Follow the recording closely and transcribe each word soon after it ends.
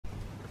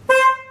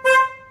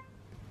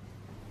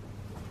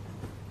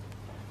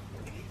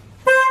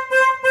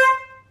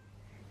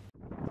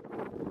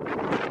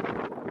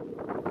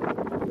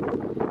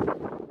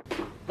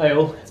Hi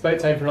all, it's about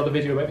time for another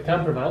video about the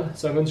camper van,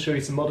 so I'm going to show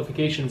you some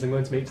modifications I'm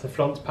going to make to the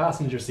front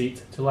passenger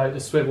seat to allow it to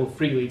swivel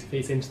freely to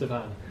face into the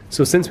van.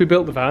 So since we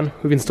built the van,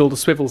 we've installed a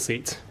swivel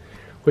seat,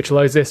 which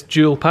allows this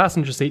dual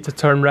passenger seat to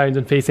turn round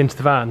and face into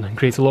the van and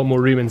create a lot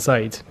more room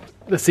inside.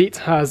 The seat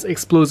has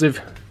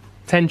explosive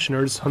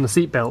tensioners on the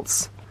seat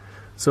belts,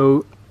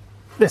 so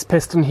this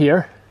piston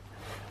here,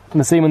 and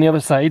the same on the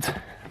other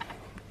side,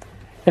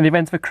 in the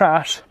event of a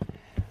crash,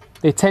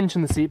 they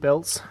tension the seat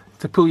belts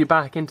to pull you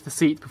back into the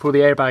seat before the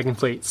airbag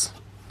inflates.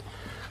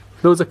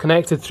 Those are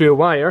connected through a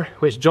wire,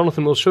 which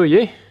Jonathan will show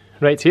you,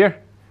 right here.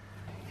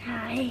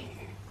 Hi.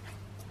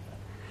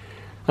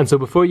 And so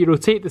before you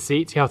rotate the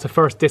seat, you have to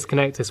first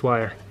disconnect this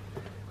wire,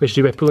 which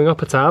you do by pulling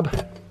up a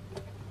tab,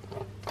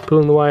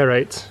 pulling the wire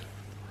out,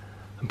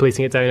 and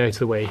placing it down out of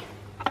the way.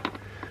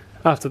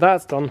 After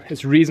that's done,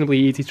 it's reasonably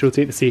easy to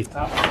rotate the seat.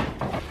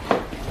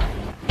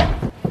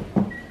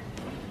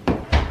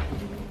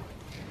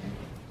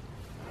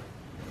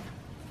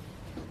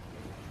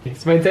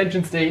 So my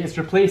intention today is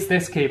to replace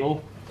this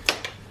cable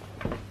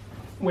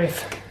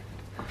with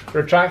a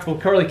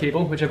retractable curly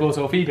cable, which I bought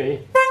off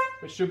eBay,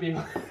 which should be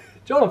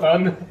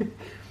Jonathan,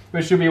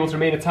 which should be able to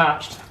remain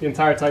attached the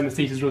entire time the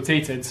seat is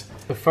rotated.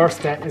 The first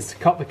step is to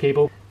cut the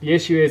cable. The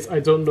issue is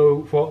I don't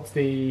know what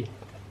the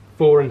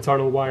 4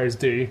 internal wires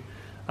do,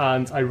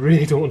 and I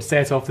really don't want to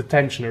set off the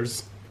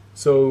tensioners,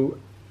 so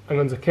I'm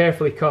going to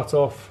carefully cut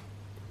off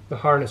the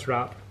harness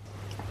wrap.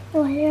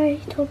 Why are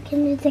you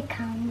talking to the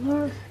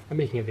camera? I'm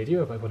making a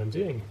video about what I'm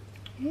doing.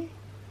 And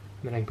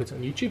then I can put it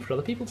on YouTube for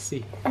other people to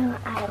see. Oh,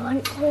 I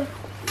want to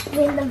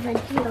win the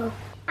video.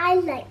 I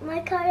like my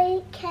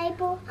curly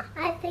cable.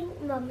 I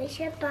think Mummy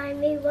should buy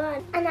me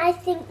one. And I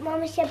think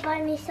Mummy should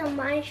buy me some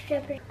wire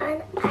strippers.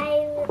 And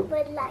I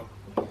would like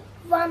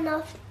one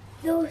of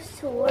those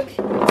swords.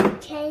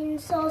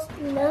 Chainsaws.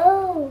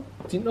 No.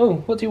 Do you know?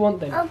 What do you want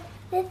then?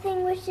 The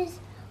thing which is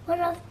one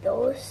of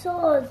those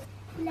swords.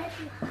 Like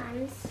a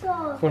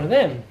handsaw. One of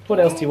them? What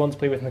else do you want to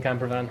play with in the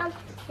camper van?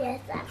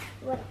 Yes, that's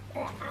what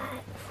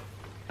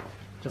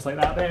Just like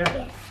that there?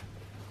 Yes.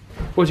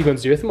 What are you going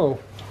to do with them all?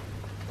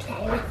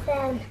 Play with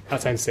them.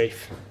 That sounds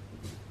safe.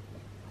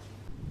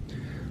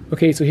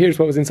 Okay, so here's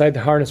what was inside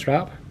the harness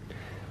wrap.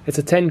 It's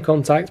a 10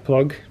 contact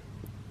plug,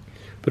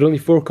 but only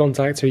 4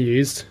 contacts are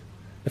used.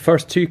 The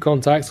first 2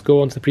 contacts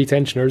go onto the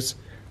pre-tensioners.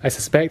 I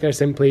suspect they're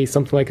simply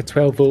something like a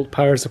 12 volt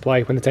power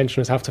supply when the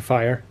tensioners have to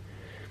fire.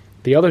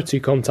 The other 2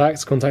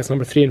 contacts, contacts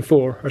number 3 and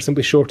 4, are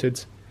simply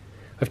shorted.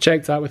 I've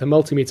checked that with a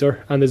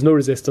multimeter and there's no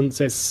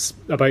resistance. It's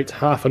about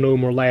half an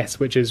ohm or less,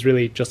 which is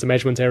really just a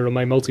measurement error on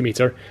my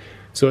multimeter,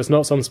 so it's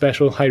not some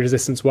special high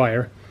resistance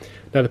wire.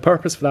 Now the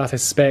purpose for that, I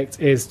suspect,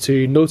 is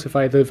to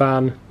notify the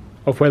van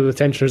of whether the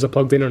tensioners are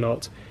plugged in or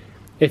not.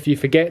 If you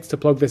forget to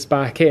plug this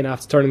back in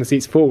after turning the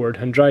seats forward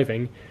and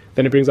driving,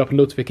 then it brings up a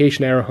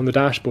notification error on the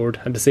dashboard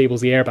and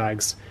disables the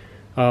airbags.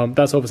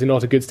 That's obviously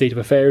not a good state of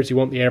affairs. You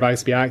want the airbags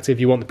to be active,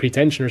 you want the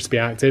pre-tensioners to be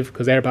active,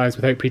 because airbags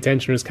without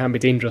pre-tensioners can be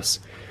dangerous.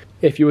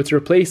 If you were to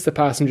replace the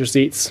passenger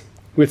seats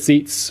with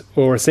seats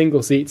or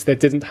single seats that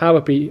didn't have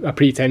a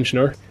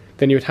pre-tensioner,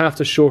 then you would have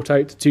to short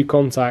out the 2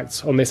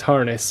 contacts on this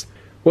harness.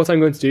 What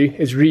I'm going to do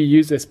is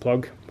reuse this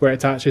plug where it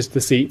attaches to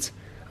the seat.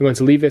 I'm going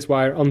to leave this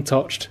wire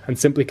untouched and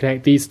simply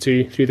connect these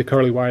 2 through the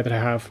curly wire that I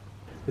have.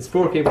 There's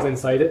 4 cables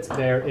inside it.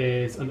 There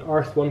is an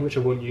earth one which I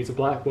won't use, a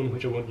black one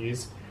which I won't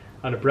use,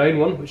 and a brown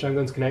one which I'm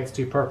going to connect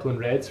to purple and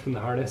red from the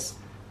harness,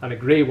 and a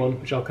grey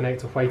one which I'll connect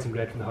to white and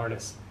red from the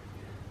harness.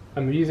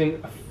 I'm using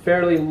a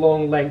fairly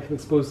long length of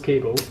exposed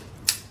cable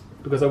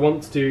because I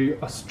want to do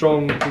a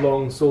strong,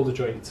 long solder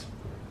joint.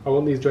 I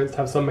want these joints to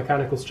have some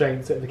mechanical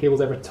strength so if the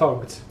cable's ever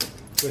tugged,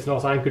 if it's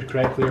not anchored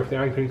correctly or if the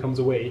anchoring comes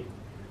away,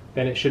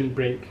 then it shouldn't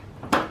break.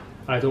 And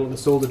I don't want the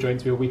solder joint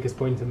to be the weakest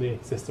point in the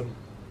system.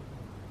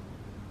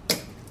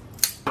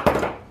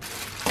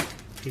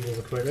 These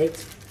look quite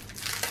right.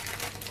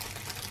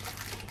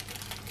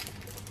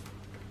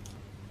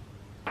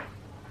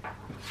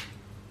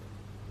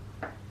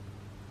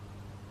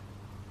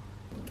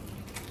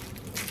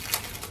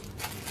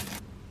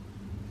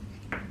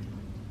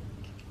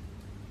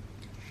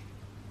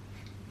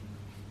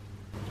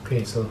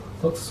 Okay, so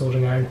lots of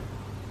soldering iron,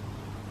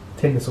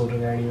 tin the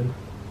soldering iron even,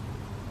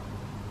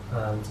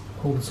 and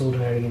hold the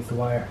soldering iron against the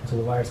wire until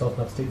the wire is soft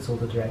enough to take the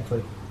solder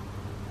directly,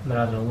 and then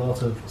add in a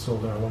lot of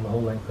solder along the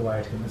whole length of the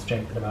wire to get the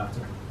strength that I'm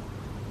after.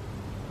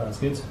 That's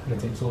good, and then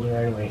take the soldering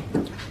iron away.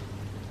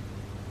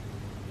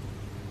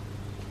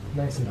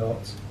 Nice and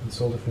hot, and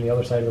solder from the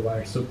other side of the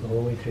wire soaked the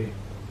whole way through,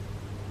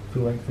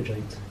 full length of the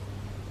joint.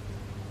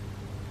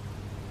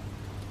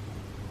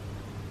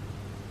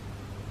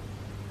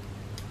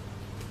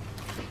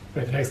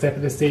 Right, the next step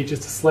at this stage is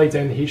to slide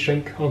down the heat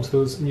shrink onto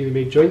those newly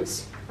made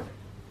joints.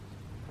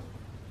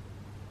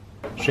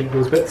 Shrink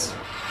those bits.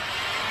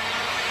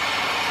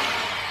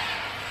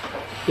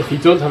 If you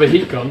don't have a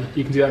heat gun,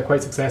 you can do that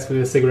quite successfully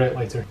with a cigarette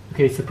lighter.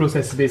 Okay, so the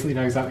process is basically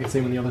now exactly the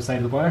same on the other side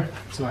of the wire.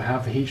 So I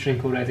have the heat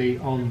shrink already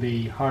on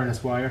the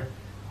harness wire.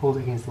 Hold it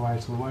against the wire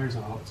till the wires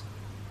are hot.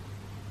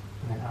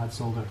 And then add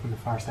solder from the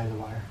far side of the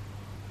wire.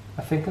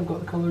 I think I've got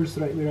the colours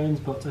the right way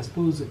around, but I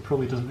suppose it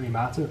probably doesn't really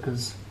matter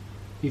because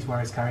these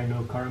wires carry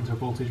no current or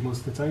voltage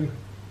most of the time,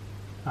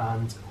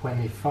 and when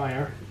they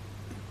fire,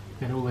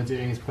 then all they're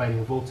doing is providing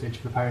a voltage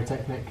for the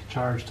pyrotechnic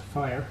charge to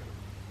fire,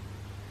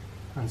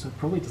 and so it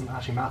probably doesn't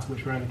actually matter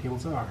which way around the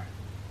cables are.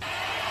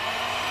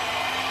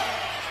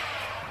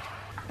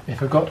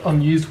 If I've got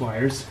unused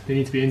wires, they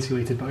need to be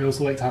insulated, but I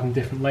also like to have them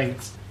different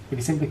lengths. If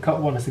you simply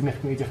cut one a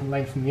significantly different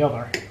length from the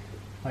other,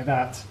 like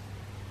that,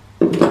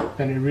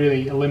 then it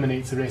really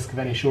eliminates the risk of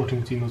any shorting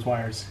between those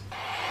wires.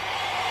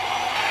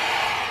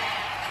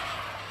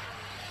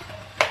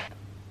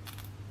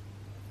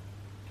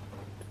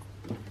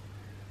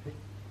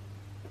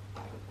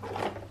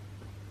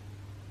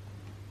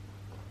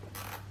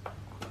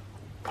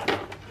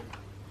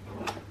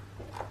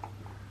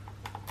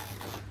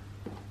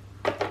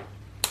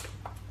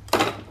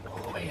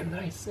 All the way in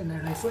nice, in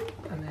there nicely,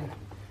 and then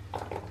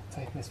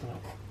tighten this one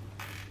up.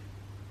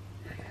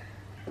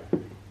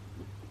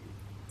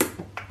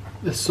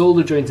 The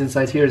solder joint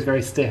inside here is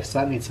very stiff, so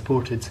that needs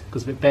supported,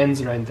 because if it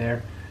bends around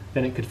there,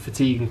 then it could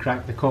fatigue and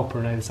crack the copper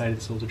on either side of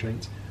the solder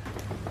joint.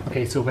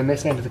 Okay, so when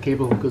this end of the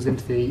cable goes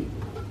into the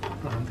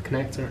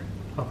connector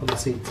up on the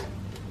seat,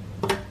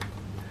 I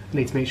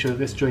need to make sure that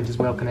this joint is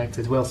well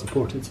connected, well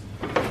supported.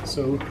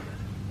 So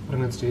what I'm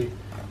going to do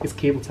is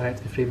cable tie it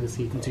to the frame of the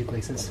seat in 2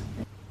 places.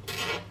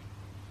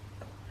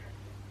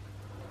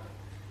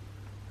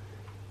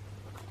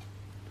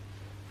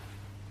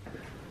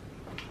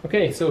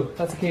 Okay, so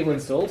that's the cable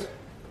installed.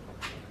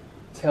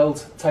 It's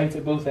held tight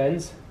at both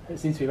ends. It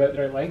seems to be about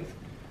the right length.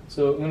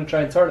 So I'm going to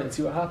try and turn it and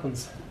see what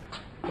happens.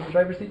 On the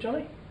driver's seat,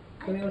 Johnny?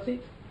 On the other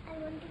seat? I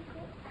want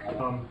to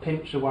go.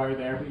 Pinch the wire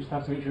there, but you just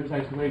have to make sure it's out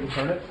of the way to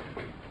turn it.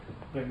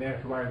 Down there,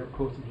 the wire got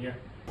caught in here.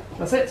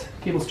 That's it.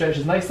 Cable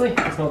stretches nicely.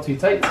 It's not too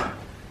tight.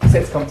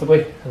 Sits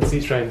comfortably and the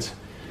seat's round.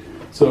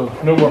 So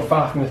no more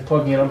faffing with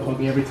plugging and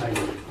unplugging every time.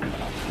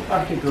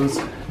 Back it goes.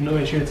 No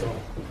issue at all.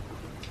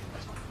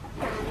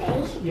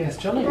 Yes,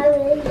 Johnny? I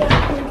really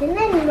don't need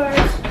any more.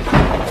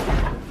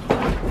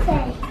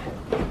 Say.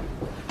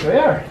 There we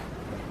are.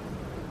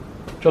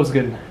 Job's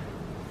good.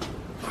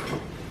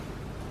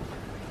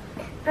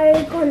 Are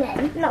we going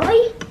in now?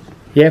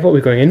 Yeah, what are we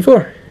going in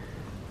for?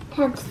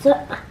 Have soup.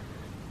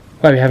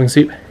 Why are we having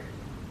soup?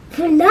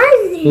 For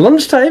lunch.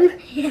 Lunchtime?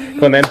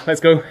 Come on then,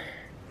 let's go.